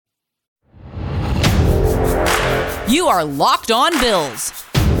You are Locked On Bills,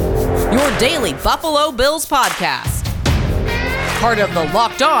 your daily Buffalo Bills podcast. Part of the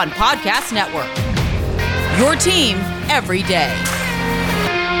Locked On Podcast Network, your team every day.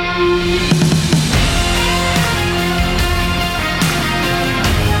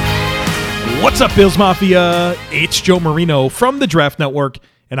 What's up, Bills Mafia? It's Joe Marino from the Draft Network,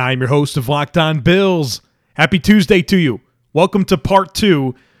 and I'm your host of Locked On Bills. Happy Tuesday to you. Welcome to part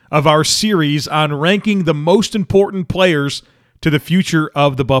 2 of our series on ranking the most important players to the future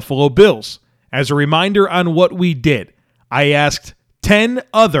of the Buffalo Bills. As a reminder on what we did, I asked 10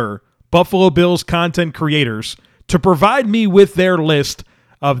 other Buffalo Bills content creators to provide me with their list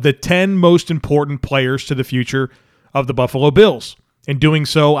of the 10 most important players to the future of the Buffalo Bills. In doing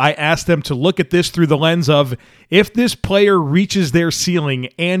so, I asked them to look at this through the lens of if this player reaches their ceiling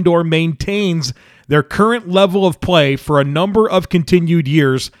and or maintains their current level of play for a number of continued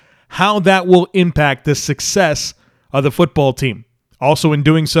years, how that will impact the success of the football team. Also, in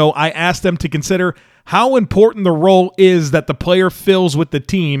doing so, I asked them to consider how important the role is that the player fills with the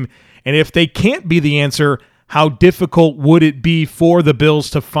team, and if they can't be the answer, how difficult would it be for the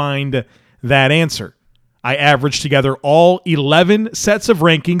Bills to find that answer? I averaged together all 11 sets of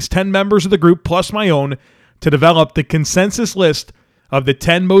rankings, 10 members of the group plus my own, to develop the consensus list of the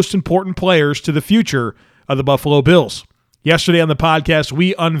 10 most important players to the future of the Buffalo Bills. Yesterday on the podcast,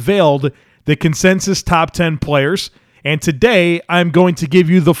 we unveiled the consensus top 10 players, and today I'm going to give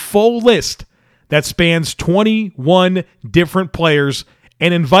you the full list that spans 21 different players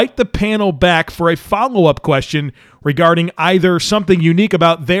and invite the panel back for a follow-up question regarding either something unique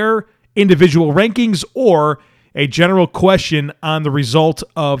about their individual rankings or a general question on the result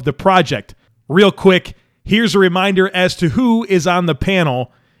of the project. Real quick, here's a reminder as to who is on the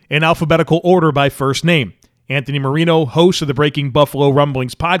panel in alphabetical order by first name. Anthony Marino, host of the Breaking Buffalo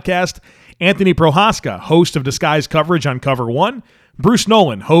Rumblings podcast. Anthony Prohaska, host of Disguise Coverage on Cover One. Bruce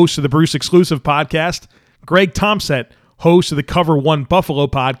Nolan, host of the Bruce Exclusive podcast. Greg Thompson, host of the Cover One Buffalo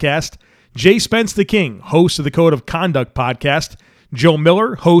podcast. Jay Spence the King, host of the Code of Conduct podcast. Joe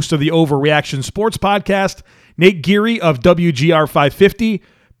Miller, host of the Overreaction Sports podcast. Nate Geary of WGR 550.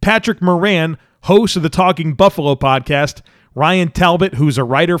 Patrick Moran, host of the Talking Buffalo podcast. Ryan Talbot, who's a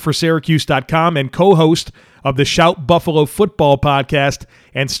writer for Syracuse.com and co-host of the Shout Buffalo Football podcast.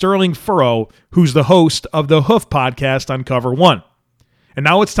 And Sterling Furrow, who's the host of the Hoof podcast on Cover One. And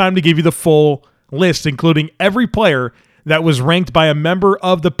now it's time to give you the full list, including every player that was ranked by a member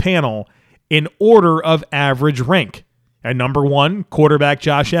of the panel in order of average rank. At number 1, quarterback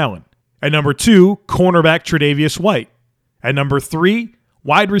Josh Allen. At number 2, cornerback Tre'Davious White. At number 3,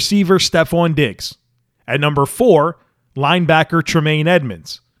 wide receiver Stephon Diggs. At number 4, linebacker Tremaine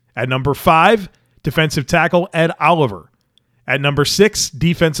Edmonds. At number 5, defensive tackle Ed Oliver. At number 6,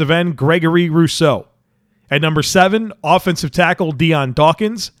 defensive end Gregory Rousseau. At number 7, offensive tackle Dion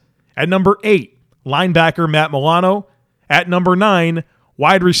Dawkins. At number 8, linebacker Matt Milano. At number 9,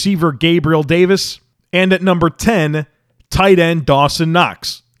 wide receiver Gabriel Davis. And at number 10, tight end Dawson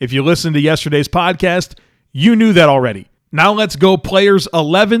Knox. If you listened to yesterday's podcast, you knew that already. Now let's go players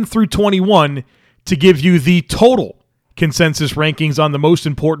 11 through 21 to give you the total consensus rankings on the most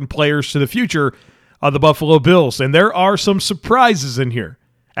important players to the future of the Buffalo Bills. And there are some surprises in here.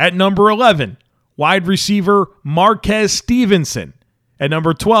 At number 11, wide receiver Marquez Stevenson. At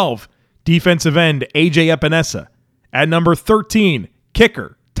number 12, defensive end AJ Epinesa. At number 13,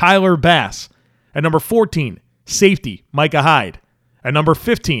 kicker Tyler Bass. At number 14, safety Micah Hyde. At number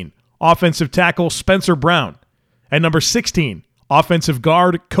 15, offensive tackle Spencer Brown. At number 16, offensive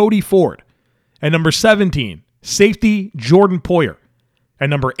guard Cody Ford. At number 17, safety Jordan Poyer. At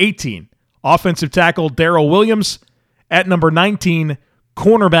number 18, offensive tackle Darrell Williams. At number 19,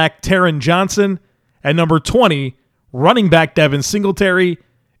 cornerback Taron Johnson. At number 20, running back Devin Singletary.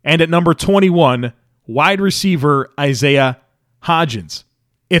 And at number 21, wide receiver Isaiah Hodgins.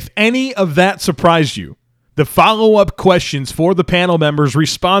 If any of that surprised you, the follow-up questions for the panel members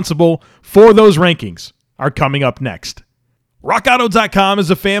responsible for those rankings are coming up next. RockAuto.com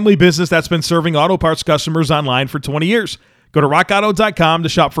is a family business that's been serving auto parts customers online for 20 years. Go to RockAuto.com to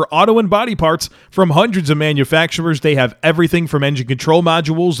shop for auto and body parts from hundreds of manufacturers. They have everything from engine control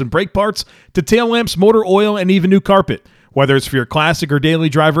modules and brake parts to tail lamps, motor oil, and even new carpet. Whether it's for your classic or daily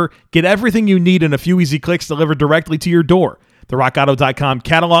driver, get everything you need in a few easy clicks delivered directly to your door. The RockAuto.com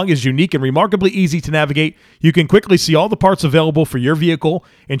catalog is unique and remarkably easy to navigate. You can quickly see all the parts available for your vehicle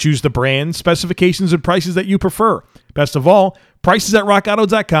and choose the brand, specifications, and prices that you prefer. Best of all, prices at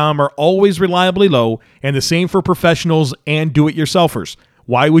RockAuto.com are always reliably low and the same for professionals and do-it-yourselfers.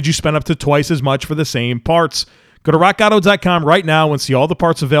 Why would you spend up to twice as much for the same parts? Go to rockauto.com right now and see all the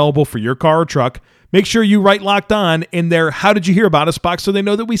parts available for your car or truck. Make sure you write Locked On in their How Did You Hear About Us box so they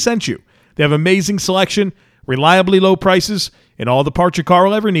know that we sent you. They have amazing selection, reliably low prices, and all the parts your car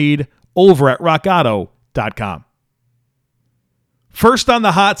will ever need over at rockauto.com. First on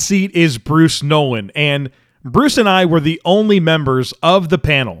the hot seat is Bruce Nolan, and Bruce and I were the only members of the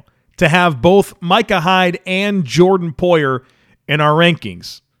panel to have both Micah Hyde and Jordan Poyer in our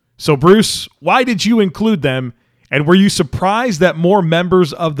rankings. So Bruce, why did you include them, and were you surprised that more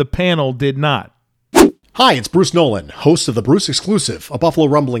members of the panel did not? Hi, it's Bruce Nolan, host of the Bruce Exclusive, a Buffalo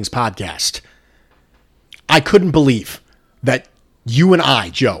Rumblings podcast. I couldn't believe that you and I,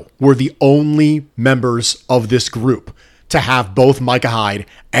 Joe, were the only members of this group to have both Micah Hyde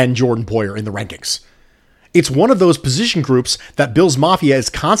and Jordan Poyer in the rankings. It's one of those position groups that Bills Mafia is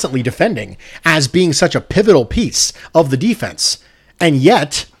constantly defending as being such a pivotal piece of the defense, and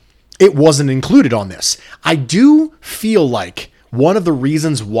yet it wasn't included on this. I do feel like one of the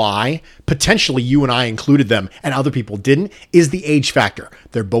reasons why potentially you and I included them and other people didn't is the age factor.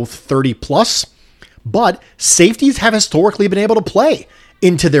 They're both 30 plus, but safeties have historically been able to play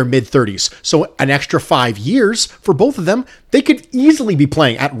into their mid-30s. So an extra 5 years for both of them, they could easily be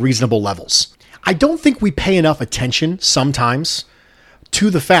playing at reasonable levels. I don't think we pay enough attention sometimes to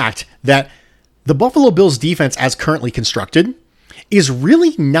the fact that the Buffalo Bills defense as currently constructed is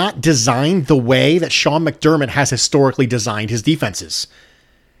really not designed the way that Sean McDermott has historically designed his defenses.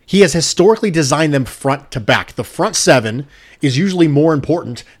 He has historically designed them front to back. The front seven is usually more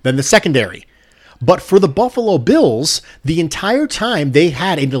important than the secondary. But for the Buffalo Bills, the entire time they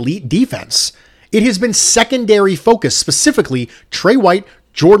had an elite defense, it has been secondary focus, specifically Trey White,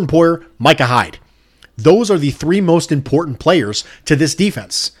 Jordan Poyer, Micah Hyde. Those are the three most important players to this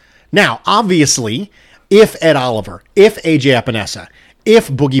defense. Now, obviously, if Ed Oliver, if AJ Epinesa, if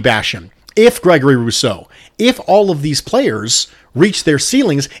Boogie Basham, if Gregory Rousseau, if all of these players reach their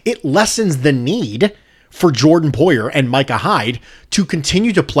ceilings, it lessens the need for Jordan Poyer and Micah Hyde to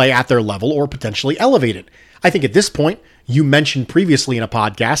continue to play at their level or potentially elevate it. I think at this point, you mentioned previously in a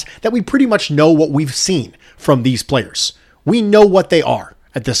podcast that we pretty much know what we've seen from these players. We know what they are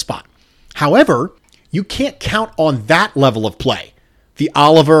at this spot. However, you can't count on that level of play. The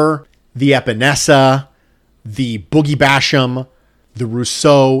Oliver, the Epinesa, the Boogie Basham, the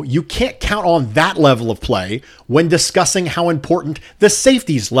Rousseau, you can't count on that level of play when discussing how important the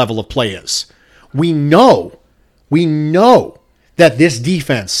safeties level of play is. We know that this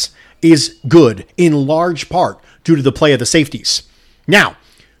defense is good in large part due to the play of the safeties. Now,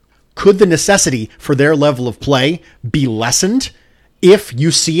 could the necessity for their level of play be lessened if you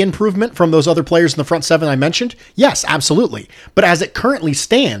see improvement from those other players in the front seven I mentioned? Yes, absolutely. But as it currently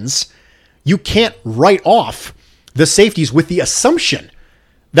stands, you can't write off the safeties with the assumption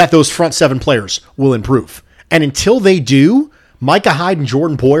that those front seven players will improve. And until they do, Micah Hyde and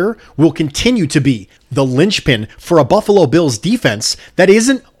Jordan Poyer will continue to be the linchpin for a Buffalo Bills defense that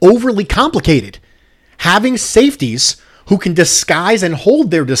isn't overly complicated. Having safeties who can disguise and hold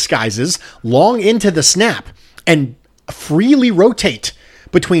their disguises long into the snap and freely rotate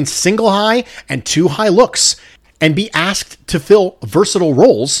between single high and two high looks and be asked to fill versatile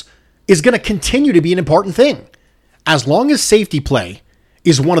roles is going to continue to be an important thing. As long as safety play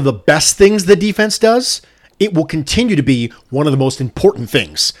is one of the best things the defense does, it will continue to be one of the most important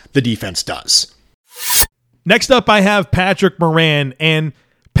things the defense does. Next up, I have Patrick Moran, and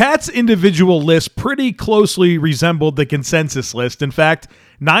Pat's individual list pretty closely resembled the consensus list. In fact,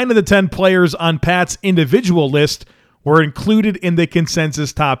 9 of the 10 players on Pat's individual list were included in the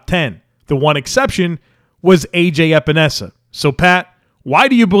consensus top 10. The one exception was AJ Epinesa. So, Pat, why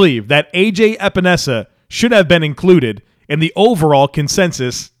do you believe that AJ Epinesa should have been included in the overall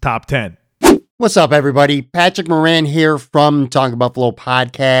consensus top 10? What's up, everybody? Patrick Moran here from Talking Buffalo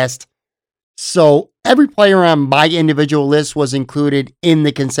podcast. So every player on my individual list was included in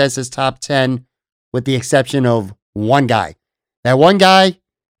the consensus top 10 with the exception of one guy. That one guy,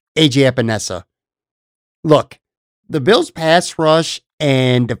 AJ Epinesa. Look, the Bills pass rush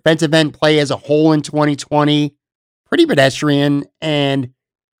and defensive end play as a whole in 2020, pretty pedestrian, and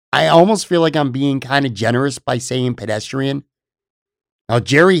I almost feel like I'm being kind of generous by saying pedestrian. Now,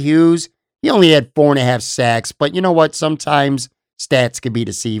 Jerry Hughes, he only had 4.5 sacks, but you know what? Sometimes stats can be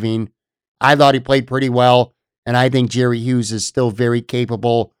deceiving. I thought he played pretty well, and I think Jerry Hughes is still very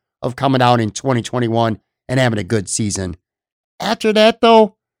capable of coming out in 2021 and having a good season. After that,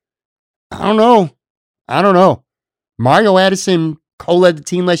 though, I don't know. Mario Addison co-led the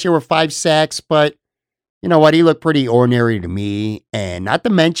team last year with 5 sacks, but you know what? He looked pretty ordinary to me. And not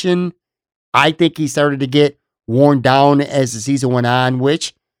to mention, I think he started to get worn down as the season went on,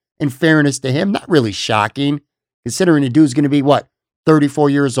 which, in fairness to him, not really shocking. considering the dude's going to be, 34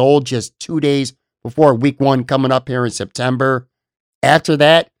 years old, just 2 days before week 1 coming up here in September. After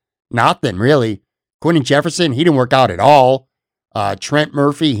that, nothing really. Quentin Jefferson, he didn't work out at all. Trent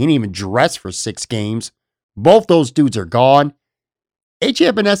Murphy, he didn't even dress for 6 games. Both those dudes are gone.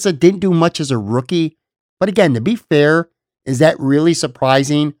 A.J. Epinesa didn't do much as a rookie. But again, to be fair, is that really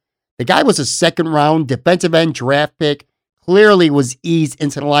surprising? The guy was a second-round defensive end draft pick, clearly was eased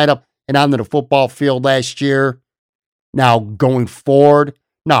into the lineup and onto the football field last year. Now, going forward,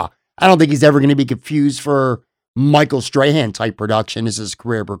 I don't think he's ever going to be confused for Michael Strahan-type production as his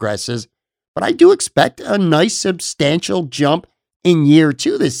career progresses. But I do expect a nice, substantial jump in year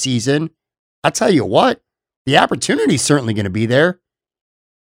 2 this season. I'll tell you what, the opportunity's certainly going to be there.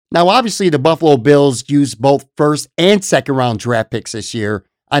 Now, obviously, the Buffalo Bills used both first and second round draft picks this year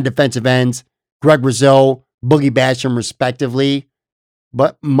on defensive ends, Greg Rousseau, Boogie Basham, respectively.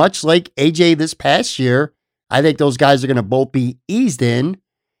 But much like AJ this past year, I think those guys are going to both be eased in.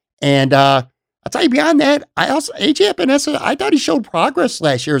 And I'll tell you beyond that, AJ Epinesa, I thought he showed progress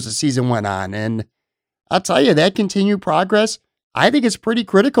last year as the season went on. And I'll tell you, that continued progress, I think it's pretty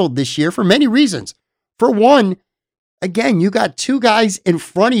critical this year for many reasons. For one, again, you got 2 guys in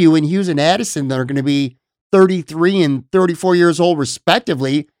front of you in Hughes and Addison that are going to be 33 and 34 years old,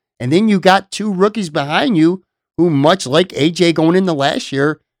 respectively. And then you got 2 rookies behind you who, much like AJ going into last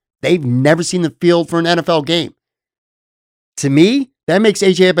year, they've never seen the field for an NFL game. To me, that makes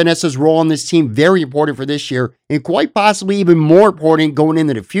AJ Epinesa's role on this team very important for this year and quite possibly even more important going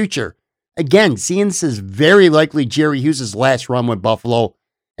into the future. Again, seeing this is very likely Jerry Hughes' last run with Buffalo,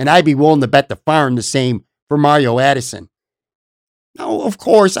 and I'd be willing to bet the farm the same for Mario Addison. Now, of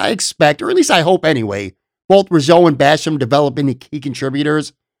course, I expect, or at least I hope anyway, both Rizzo and Basham develop into key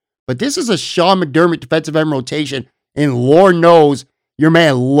contributors, but this is a Sean McDermott defensive end rotation, and Lord knows your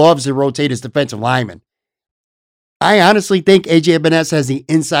man loves to rotate his defensive linemen. I honestly think AJ Epinesa has the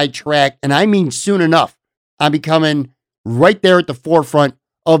inside track, and I mean soon enough, on becoming right there at the forefront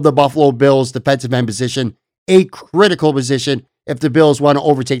of the Buffalo Bills defensive end position, a critical position if the Bills want to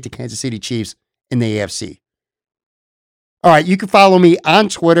overtake the Kansas City Chiefs in the AFC. All right, you can follow me on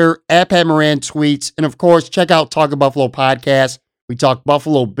Twitter at Pat Moran Tweets, and of course, check out Talk of Buffalo podcast. We talk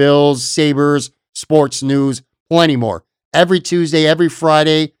Buffalo Bills, Sabres, sports news, plenty more. Every Tuesday, every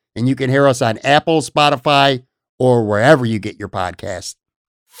Friday, and you can hear us on Apple, Spotify, or wherever you get your podcasts.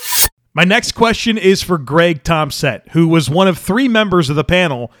 My next question is for Greg Tomset, who was one of 3 members of the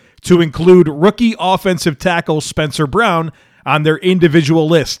panel to include rookie offensive tackle Spencer Brown on their individual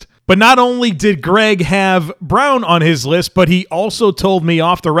list. But not only did Greg have Brown on his list, but he also told me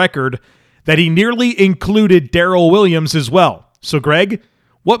off the record that he nearly included Darrell Williams as well. So Greg,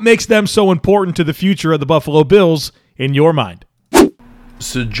 what makes them so important to the future of the Buffalo Bills in your mind?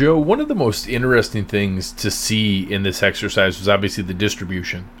 So, Joe, one of the most interesting things to see in this exercise was obviously the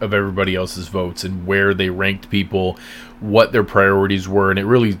distribution of everybody else's votes and where they ranked people, what their priorities were, and it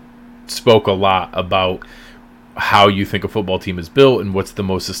really spoke a lot about how you think a football team is built and what's the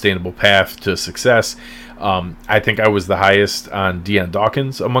most sustainable path to success. I think I was the highest on Deion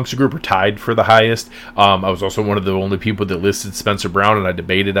Dawkins amongst the group, or tied for the highest. I was also one of the only people that listed Spencer Brown, and I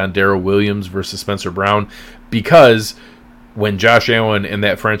debated on Darrell Williams versus Spencer Brown because when Josh Allen and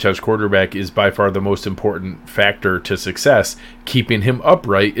that franchise quarterback is by far the most important factor to success, keeping him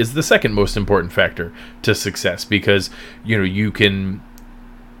upright is the second most important factor to success because, you can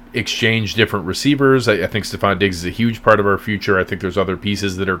exchange different receivers. I think Stephon Diggs is a huge part of our future. I think there's other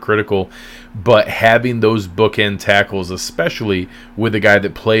pieces that are critical, but having those bookend tackles, especially with a guy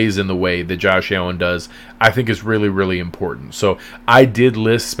that plays in the way that Josh Allen does, I think is really, really important. So I did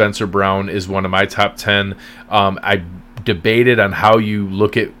list Spencer Brown as one of my top 10. I debated on how you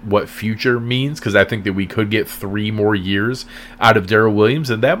look at what future means because I think that we could get 3 more years out of Darrell Williams,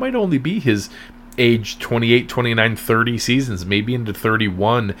 and that might only be his age 28, 29, 30 seasons, maybe into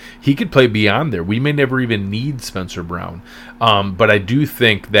 31. He could play beyond there. We may never even need Spencer Brown. But I do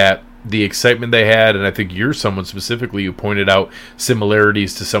think that the excitement they had, and I think you're someone specifically who pointed out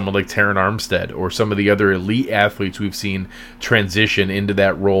similarities to someone like Taron Armstead or some of the other elite athletes we've seen transition into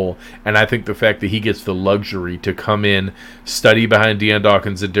that role. And I think the fact that he gets the luxury to come in, study behind Deion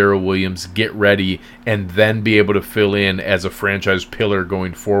Dawkins and Darrell Williams, get ready, and then be able to fill in as a franchise pillar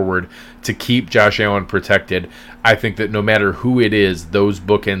going forward to keep Josh Allen protected. I think that no matter who it is, those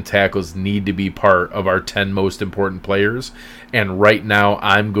bookend tackles need to be part of our 10 most important players. And right now,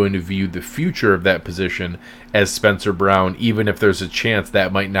 I'm going to view the future of that position as Spencer Brown, even if there's a chance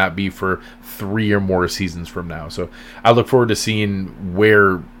that might not be for 3 or more seasons from now. So I look forward to seeing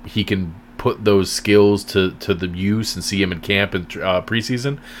where he can put those skills to the use and see him in camp and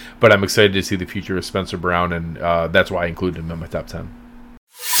preseason. But I'm excited to see the future of Spencer Brown, and that's why I included him in my top 10.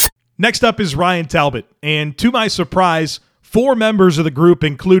 Next up is Ryan Talbot, and to my surprise, 4 members of the group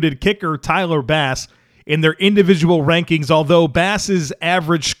included kicker Tyler Bass in their individual rankings, although Bass's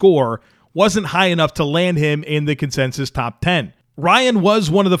average score wasn't high enough to land him in the consensus top 10. Ryan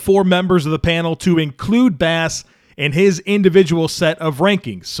was one of the 4 members of the panel to include Bass in his individual set of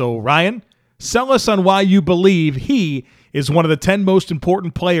rankings. So, Ryan, sell us on why you believe he is one of the 10 most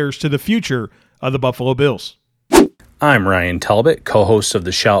important players to the future of the Buffalo Bills. I'm Ryan Talbot, co-host of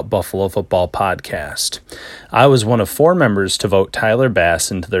the Shout Buffalo Football podcast. I was one of 4 members to vote Tyler Bass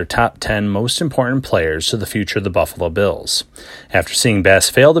into their top 10 most important players to the future of the Buffalo Bills. After seeing Bass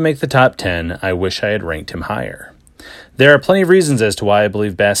fail to make the top 10, I wish I had ranked him higher. There are plenty of reasons as to why I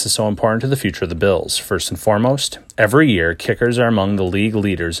believe Bass is so important to the future of the Bills. First and foremost, every year, kickers are among the league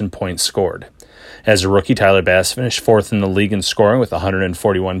leaders in points scored. As a rookie, Tyler Bass finished 4th in the league in scoring with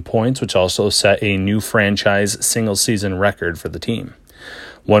 141 points, which also set a new franchise single-season record for the team.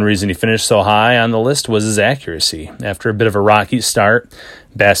 One reason he finished so high on the list was his accuracy. After a bit of a rocky start,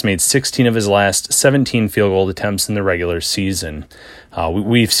 Bass made 16 of his last 17 field goal attempts in the regular season.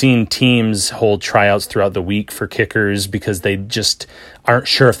 We've seen teams hold tryouts throughout the week for kickers because they just aren't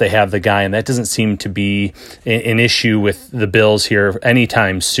sure if they have the guy, and that doesn't seem to be an issue with the Bills here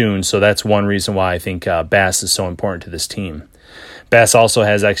anytime soon. So that's one reason why I think Bass is so important to this team. Bass also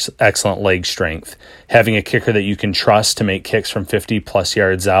has excellent leg strength. Having a kicker that you can trust to make kicks from 50-plus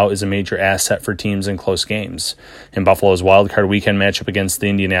yards out is a major asset for teams in close games. In Buffalo's wildcard weekend matchup against the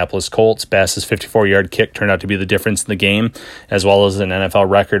Indianapolis Colts, Bass's 54-yard kick turned out to be the difference in the game, as well as an NFL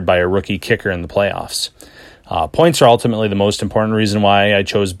record by a rookie kicker in the playoffs. Points are ultimately the most important reason why I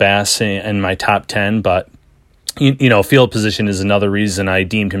chose Bass in my top 10, but field position is another reason I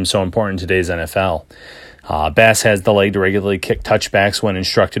deemed him so important in today's NFL. Bass has the leg to regularly kick touchbacks when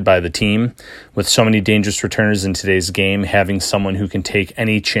instructed by the team. With so many dangerous returners in today's game, having someone who can take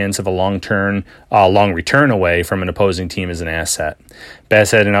any chance of a long return away from an opposing team is an asset.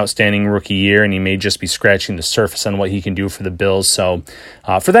 Bass had an outstanding rookie year, and he may just be scratching the surface on what he can do for the Bills. So,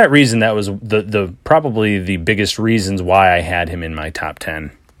 for that reason, that was the probably the biggest reasons why I had him in my top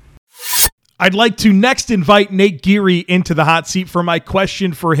 10. I'd like to next invite Nate Geary into the hot seat for my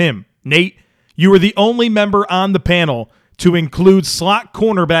question for him. Nate, you were the only member on the panel to include slot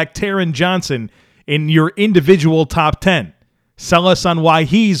cornerback Taron Johnson in your individual top 10. Sell us on why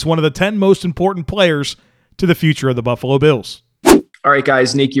he's one of the 10 most important players to the future of the Buffalo Bills. All right,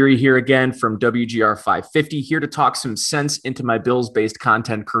 guys, Nate Geary here again from WGR 550, here to talk some sense into my Bills-based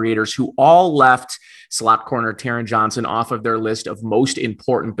content creators who all left slot corner Taron Johnson off of their list of most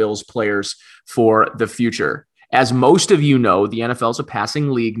important Bills players for the future. As most of you know, the NFL is a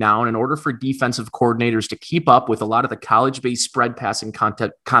passing league now, and in order for defensive coordinators to keep up with a lot of the college-based spread passing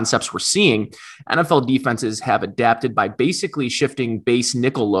concepts we're seeing, NFL defenses have adapted by basically shifting base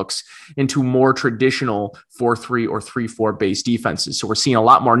nickel looks into more traditional 4-3 or 3-4 base defenses. So we're seeing a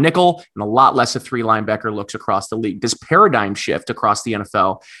lot more nickel and a lot less of 3 linebacker looks across the league. This paradigm shift across the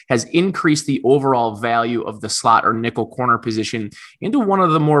NFL has increased the overall value of the slot or nickel corner position into one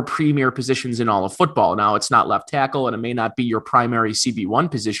of the more premier positions in all of football. Now, it's not left tackle, and it may not be your primary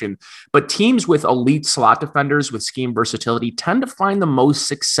CB1 position, but teams with elite slot defenders with scheme versatility tend to find the most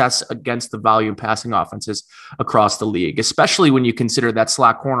success against the volume passing offenses across the league, especially when you consider that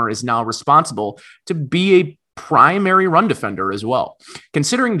slot corner is now responsible to be a primary run defender as well.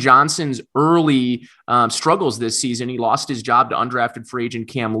 Considering Johnson's early struggles this season, he lost his job to undrafted free agent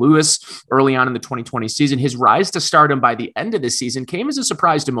Cam Lewis early on in the 2020 season. His rise to stardom by the end of the season came as a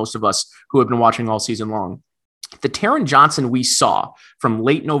surprise to most of us who have been watching all season long. The Taron Johnson we saw from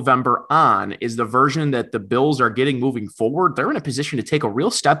late November on is the version that the Bills are getting moving forward. They're in a position to take a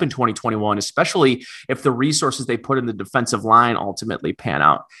real step in 2021, especially if the resources they put in the defensive line ultimately pan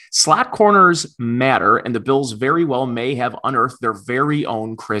out. Slot corners matter, and the Bills very well may have unearthed their very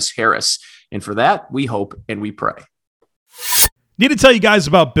own Chris Harris. And for that, we hope and we pray. Need to tell you guys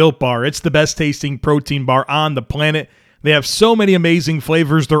about Built Bar. It's the best tasting protein bar on the planet. They have so many amazing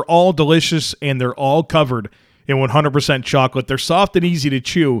flavors. They're all delicious, and they're all covered in 100% chocolate. They're soft and easy to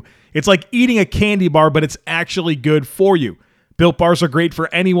chew. It's like eating a candy bar, but it's actually good for you. Built Bars are great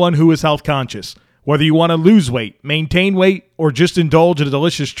for anyone who is health conscious. Whether you want to lose weight, maintain weight, or just indulge in a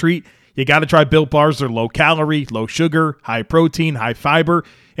delicious treat, you got to try Built Bars. They're low calorie, low sugar, high protein, high fiber,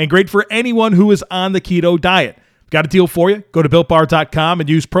 and great for anyone who is on the keto diet. Got a deal for you? Go to BuiltBar.com and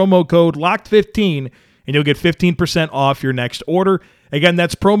use promo code LOCKED15 and you'll get 15% off your next order. Again,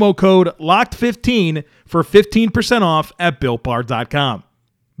 that's promo code LOCKED15 for 15% off at BuiltBar.com.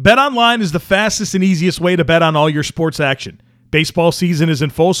 BetOnline is the fastest and easiest way to bet on all your sports action. Baseball season is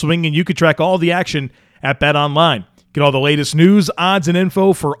in full swing, and you can track all the action at BetOnline. Get all the latest news, odds, and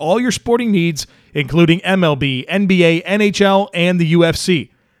info for all your sporting needs, including MLB, NBA, NHL, and the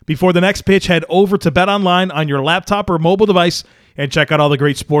UFC. Before the next pitch, head over to BetOnline on your laptop or mobile device and check out all the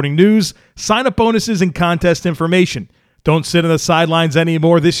great sporting news, sign-up bonuses, and contest information. Don't sit on the sidelines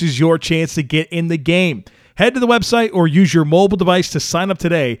anymore. This is your chance to get in the game. Head to the website or use your mobile device to sign up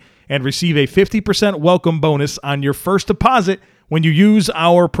today and receive a 50% welcome bonus on your first deposit when you use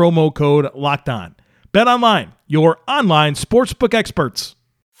our promo code LOCKEDON. BetOnline, your online sportsbook experts.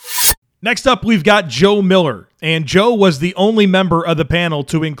 Next up, we've got Joe Miller, and Joe was the only member of the panel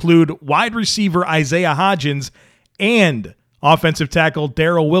to include wide receiver Isaiah Hodgins and offensive tackle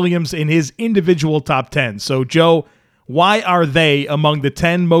Darrell Williams in his individual top 10. So, Joe, why are they among the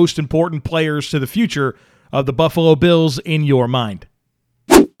 10 most important players to the future of the Buffalo Bills in your mind?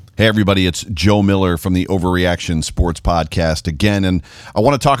 Hey, everybody, it's Joe Miller from the Overreaction Sports Podcast again, and I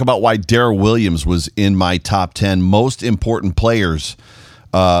want to talk about why Darrell Williams was in my top 10 most important players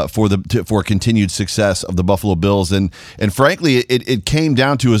for continued success of the Buffalo Bills. And frankly, it came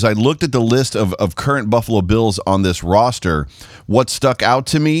down to, as I looked at the list of current Buffalo Bills on this roster, what stuck out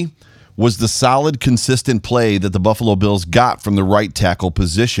to me was the solid, consistent play that the Buffalo Bills got from the right tackle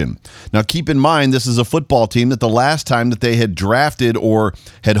position. Now, keep in mind, this is a football team that the last time that they had drafted or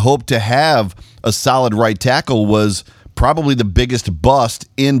had hoped to have a solid right tackle was probably the biggest bust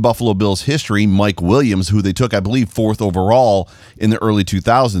in Buffalo Bills history, Mike Williams, who they took, I believe, 4th overall in the early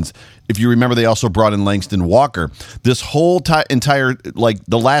 2000s. If you remember, they also brought in Langston Walker. This whole entire,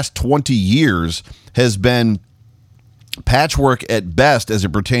 the last 20 years has been patchwork at best as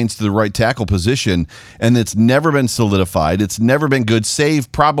it pertains to the right tackle position, and it's never been solidified. It's never been good, save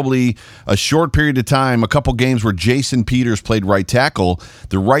probably a short period of time, a couple games where Jason Peters played right tackle.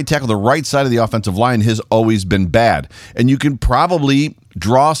 The right side of the offensive line has always been bad. And you can probably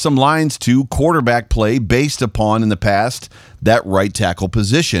draw some lines to quarterback play based upon, in the past, that right tackle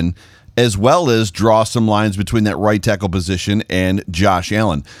position, as well as draw some lines between that right tackle position and Josh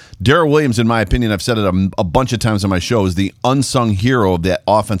Allen. Darrell Williams, in my opinion, I've said it a bunch of times on my show, is the unsung hero of that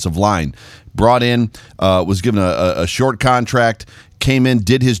offensive line. Brought in, was given a short contract, came in,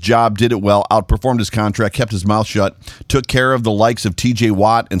 did his job, did it well, outperformed his contract, kept his mouth shut, took care of the likes of TJ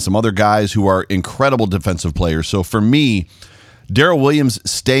Watt and some other guys who are incredible defensive players. So for me, Darrell Williams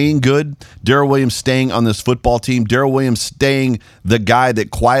staying good, Darrell Williams staying on this football team, Darrell Williams staying the guy that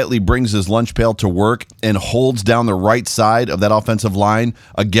quietly brings his lunch pail to work and holds down the right side of that offensive line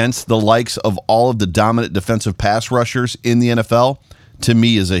against the likes of all of the dominant defensive pass rushers in the NFL, to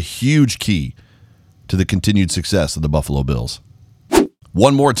me is a huge key to the continued success of the Buffalo Bills.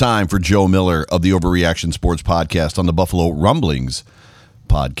 One more time for Joe Miller of the Overreaction Sports Podcast on the Buffalo Rumblings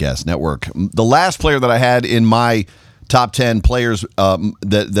Podcast Network. The last player that I had in my top 10 players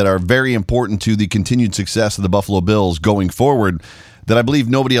that are very important to the continued success of the Buffalo Bills going forward that I believe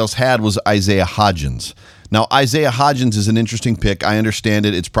nobody else had was Isaiah Hodgins. Now, Isaiah Hodgins is an interesting pick. I understand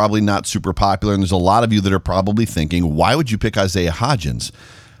it. It's probably not super popular, and there's a lot of you that are probably thinking, why would you pick Isaiah Hodgins?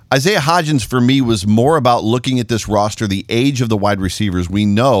 Isaiah Hodgins, for me, was more about looking at this roster, the age of the wide receivers. We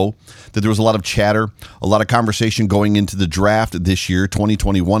know that there was a lot of chatter, a lot of conversation going into the draft this year,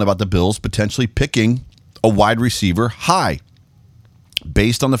 2021, about the Bills potentially picking a wide receiver high,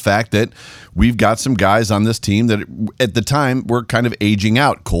 based on the fact that we've got some guys on this team that at the time were kind of aging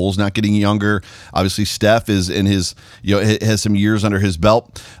out. Cole's not getting younger. Obviously, Steph is in his, has some years under his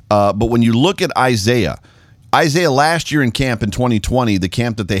belt. But when you look at Isaiah last year in camp in 2020, the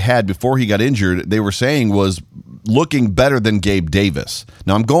camp that they had before he got injured, they were saying was looking better than Gabe Davis.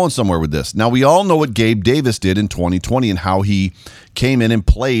 Now, I'm going somewhere with this. Now, we all know what Gabe Davis did in 2020 and how he came in and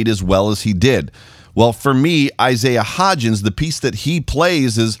played as well as he did. Well, for me, Isaiah Hodgins, the piece that he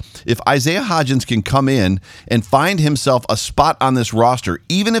plays is if Isaiah Hodgins can come in and find himself a spot on this roster,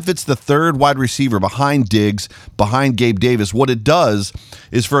 even if it's the third wide receiver behind Diggs, behind Gabe Davis, what it does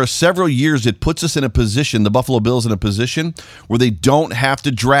is for several years, it puts us in a position, the Buffalo Bills in a position where they don't have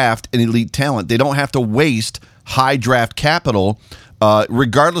to draft an elite talent. They don't have to waste high draft capital,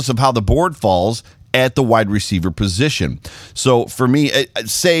 regardless of how the board falls, at the wide receiver position. So for me,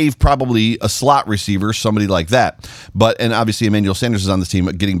 save probably a slot receiver, somebody like that. And obviously Emmanuel Sanders is on this team,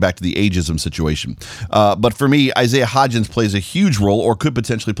 getting back to the ageism situation. But for me, Isaiah Hodgins plays a huge role, or could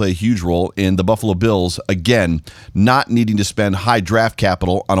potentially play a huge role, in the Buffalo Bills, again, not needing to spend high draft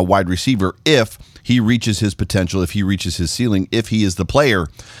capital on a wide receiver if he reaches his potential, if he reaches his ceiling, if he is the player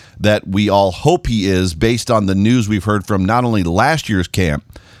that we all hope he is, based on the news we've heard from not only last year's camp,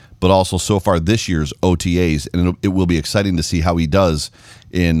 but also so far this year's OTAs. And it will be exciting to see how he does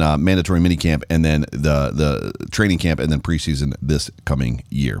in mandatory minicamp and then the training camp and then preseason this coming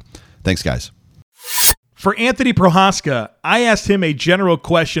year. Thanks, guys. For Anthony Prohaska, I asked him a general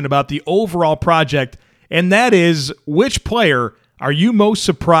question about the overall project, and that is, which player are you most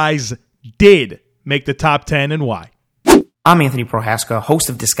surprised did make the top 10 and why? I'm Anthony Prohaska, host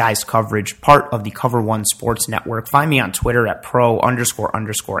of Disguised Coverage, part of the Cover One Sports Network. Find me on Twitter at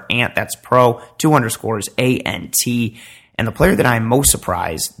pro__ant. That's pro_ANT. And the player that I'm most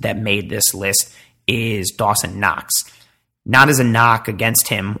surprised that made this list is Dawson Knox. Not as a knock against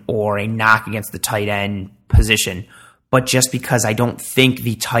him or a knock against the tight end position, but just because I don't think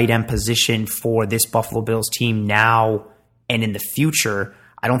the tight end position for this Buffalo Bills team now and in the future,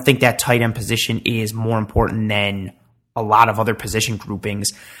 I don't think that tight end position is more important than a lot of other position groupings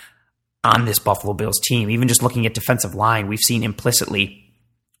on this Buffalo Bills team. Even just looking at defensive line, we've seen implicitly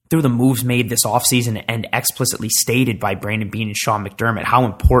through the moves made this offseason and explicitly stated by Brandon Beane and Sean McDermott how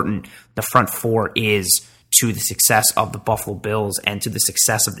important the front four is to the success of the Buffalo Bills and to the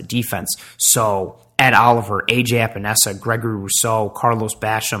success of the defense. So Ed Oliver, AJ Epinesa, Gregory Rousseau, Carlos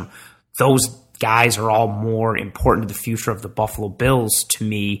Basham, those guys are all more important to the future of the Buffalo Bills to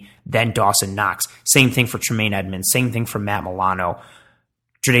me than Dawson Knox. Same thing for Tremaine Edmonds, same thing for Matt Milano.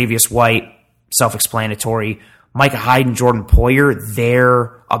 Tre'Davious White, self-explanatory. Micah Hyde and Jordan Poyer,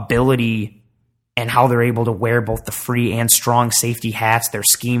 their ability and how they're able to wear both the free and strong safety hats, their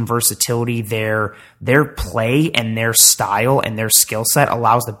scheme versatility, their play and their style and their skill set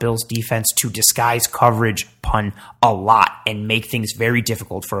allows the Bills defense to disguise coverage, pun, a lot and make things very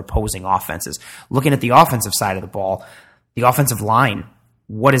difficult for opposing offenses. Looking at the offensive side of the ball, the offensive line,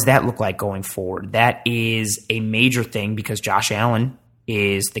 what does that look like going forward? That is a major thing because Josh Allen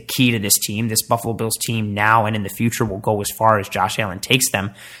is the key to this team. This Buffalo Bills team now and in the future will go as far as Josh Allen takes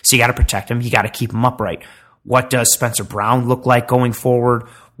them. So you got to protect him. You got to keep him upright. What does Spencer Brown look like going forward?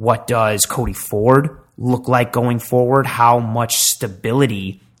 What does Cody Ford look like going forward? How much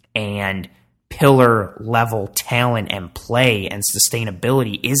stability and pillar level talent and play and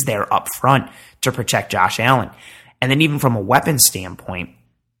sustainability is there up front to protect Josh Allen? And then even from a weapons standpoint,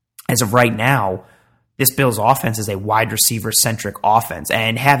 as of right now, this Bills offense is a wide receiver-centric offense,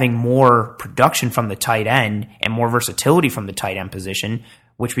 and having more production from the tight end and more versatility from the tight end position,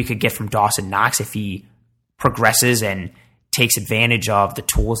 which we could get from Dawson Knox if he progresses and takes advantage of the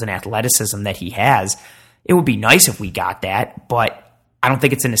tools and athleticism that he has, it would be nice if we got that, but I don't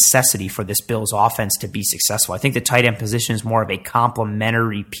think it's a necessity for this Bills offense to be successful. I think the tight end position is more of a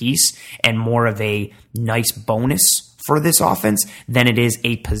complementary piece and more of a nice bonus for this offense than it is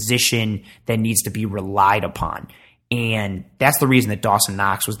a position that needs to be relied upon. And that's the reason that Dawson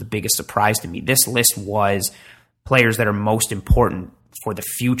Knox was the biggest surprise to me. This list was players that are most important for the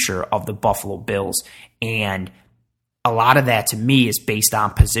future of the Buffalo Bills. And a lot of that to me is based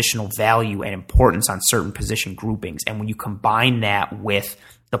on positional value and importance on certain position groupings. And when you combine that with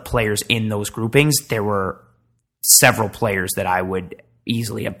the players in those groupings, there were several players that I would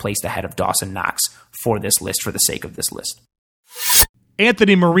easily have placed ahead of Dawson Knox for this list, for the sake of this list.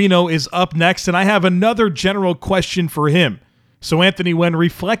 Anthony Marino is up next, and I have another general question for him. So, Anthony, when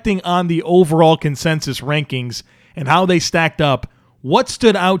reflecting on the overall consensus rankings and how they stacked up, what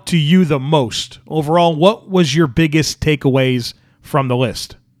stood out to you the most? Overall, what was your biggest takeaways from the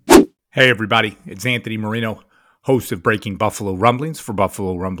list? Hey, everybody. It's Anthony Marino, host of Breaking Buffalo Rumblings for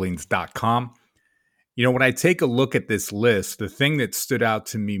BuffaloRumblings.com. You know, when I take a look at this list, the thing that stood out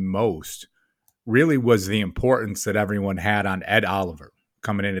to me most really was the importance that everyone had on Ed Oliver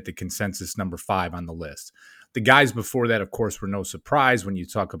coming in at the consensus number 5 on the list. The guys before that, of course, were no surprise when you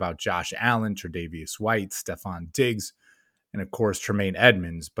talk about Josh Allen, Tre'Davious White, Stephon Diggs, and, of course, Tremaine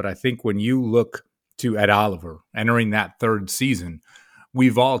Edmonds. But I think when you look to Ed Oliver entering that third season,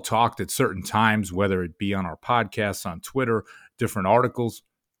 we've all talked at certain times, whether it be on our podcasts, on Twitter, different articles,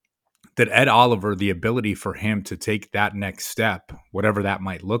 that Ed Oliver, the ability for him to take that next step, whatever that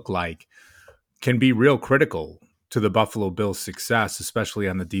might look like, can be real critical to the Buffalo Bills' success, especially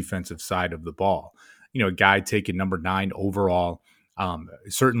on the defensive side of the ball. You know, a guy taking number 9 overall.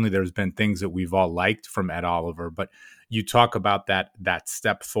 Certainly there's been things that we've all liked from Ed Oliver, but you talk about that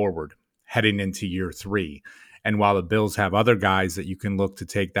step forward heading into year 3. And while the Bills have other guys that you can look to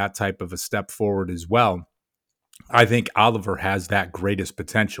take that type of a step forward as well, I think Oliver has that greatest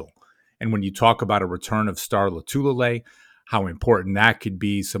potential. And when you talk about a return of Star Lotulelei, how important that could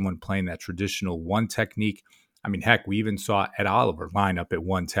be, someone playing that traditional one technique. I mean, heck, we even saw Ed Oliver line up at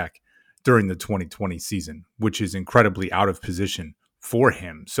one tech during the 2020 season, which is incredibly out of position for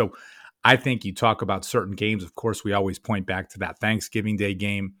him. So I think you talk about certain games. Of course, we always point back to that Thanksgiving Day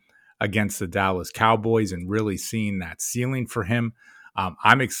game against the Dallas Cowboys and really seeing that ceiling for him.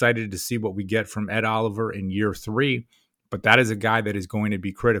 I'm excited to see what we get from Ed Oliver in year 3, but that is a guy that is going to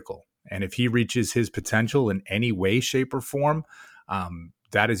be critical. And if he reaches his potential in any way, shape, or form,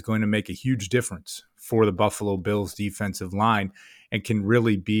 that is going to make a huge difference for the Buffalo Bills defensive line and can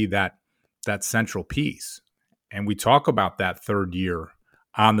really be that central piece. And we talk about that third year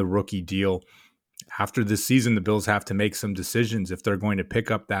on the rookie deal. After this season, the Bills have to make some decisions if they're going to pick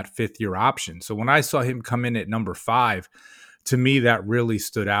up that fifth-year option. So when I saw him come in at number 5, to me, that really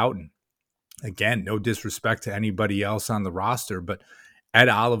stood out. And again, no disrespect to anybody else on the roster, but Ed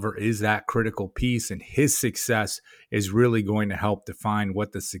Oliver is that critical piece, and his success is really going to help define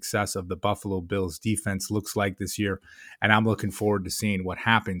what the success of the Buffalo Bills defense looks like this year. And I'm looking forward to seeing what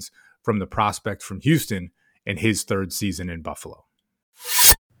happens from the prospect from Houston in his third season in Buffalo.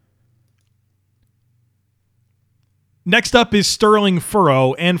 Next up is Sterling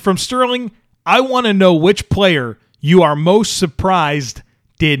Furrow, and from Sterling, I want to know which player you are most surprised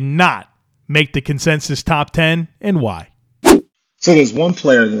did not make the consensus top 10 and why. So there's one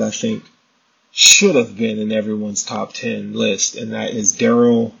player that I think should have been in everyone's top 10 list, and that is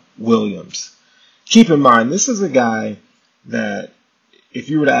Darrell Williams. Keep in mind, this is a guy that if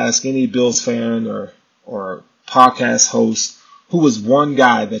you were to ask any Bills fan or podcast host who was one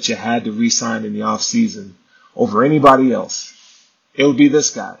guy that you had to re-sign in the offseason over anybody else, it would be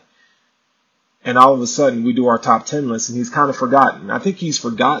this guy. And all of a sudden, we do our top 10 list, and he's kind of forgotten. I think he's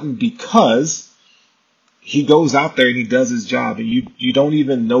forgotten because he goes out there and he does his job, and you don't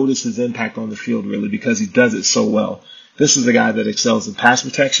even notice his impact on the field, really, because he does it so well. This is a guy that excels in pass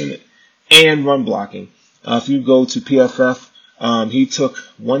protection and run blocking. If you go to PFF, he took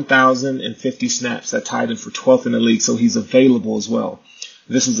 1,050 snaps. That tied him for 12th in the league, so he's available as well.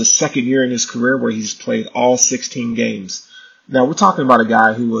 This is the second year in his career where he's played all 16 games. Now, we're talking about a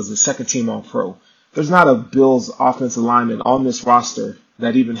guy who was a second-team All-Pro. There's not a Bills offensive lineman on this roster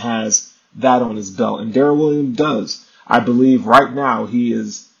that even has that on his belt, and Darrell Williams does. I believe right now he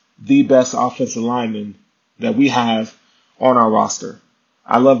is the best offensive lineman that we have on our roster.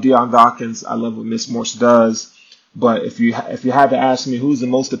 I love Deion Dawkins. I love what Miss Morse does. But if you had to ask me who's the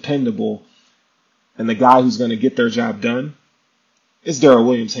most dependable and the guy who's going to get their job done, it's Darrell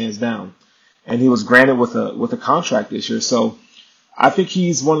Williams, hands down. And he was granted with a contract this year. So I think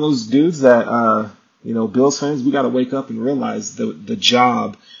he's one of those dudes that, Bills fans, we got to wake up and realize the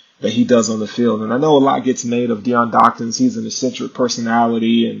job that he does on the field. And I know a lot gets made of Deion Dawkins. He's an eccentric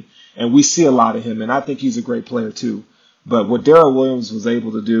personality, and we see a lot of him. And I think he's a great player too. But what Darrell Williams was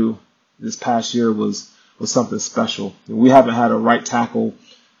able to do this past year was something special. We haven't had a right tackle,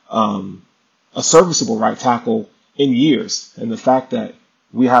 a serviceable right tackle in years. And the fact that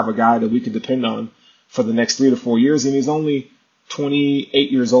we have a guy that we can depend on for the next 3 to 4 years, and he's only 28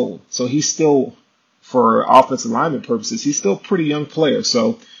 years old. So he's still, for offensive lineman purposes, he's still a pretty young player.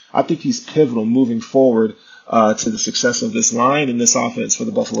 So I think he's pivotal moving forward to the success of this line and this offense for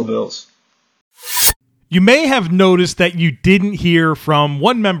the Buffalo Bills. You may have noticed that you didn't hear from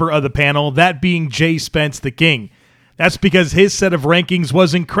one member of the panel, that being Jay Spence the King. That's because his set of rankings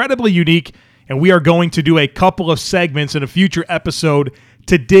was incredibly unique, and we are going to do a couple of segments in a future episode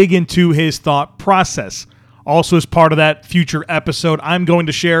to dig into his thought process. Also, as part of that future episode, I'm going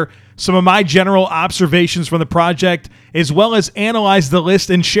to share some of my general observations from the project, as well as analyze the list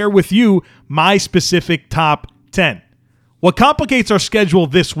and share with you my specific top 10. What complicates our schedule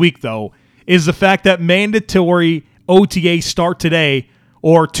this week, though, is the fact that mandatory OTAs start today,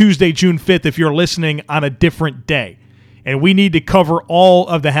 or Tuesday, June 5th, if you're listening on a different day. And we need to cover all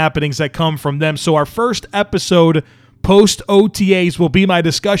of the happenings that come from them. So our first episode post-OTAs will be my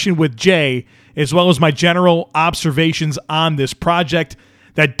discussion with Jay, as well as my general observations on this project.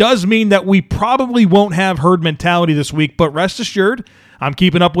 That does mean that we probably won't have herd mentality this week, but rest assured, I'm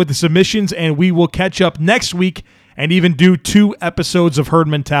keeping up with the submissions, and we will catch up next week and even do 2 episodes of herd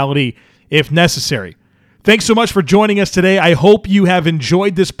mentality if necessary. Thanks so much for joining us today. I hope you have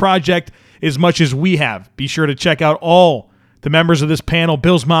enjoyed this project as much as we have. Be sure to check out all the members of this panel.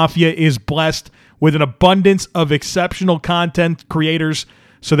 Bills Mafia is blessed with an abundance of exceptional content creators,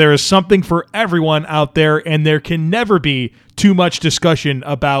 so there is something for everyone out there, and there can never be too much discussion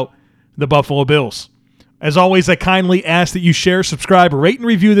about the Buffalo Bills. As always, I kindly ask that you share, subscribe, rate, and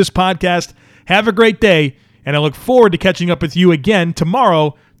review this podcast. Have a great day, and I look forward to catching up with you again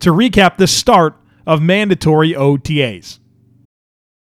tomorrow to recap the start of mandatory OTAs.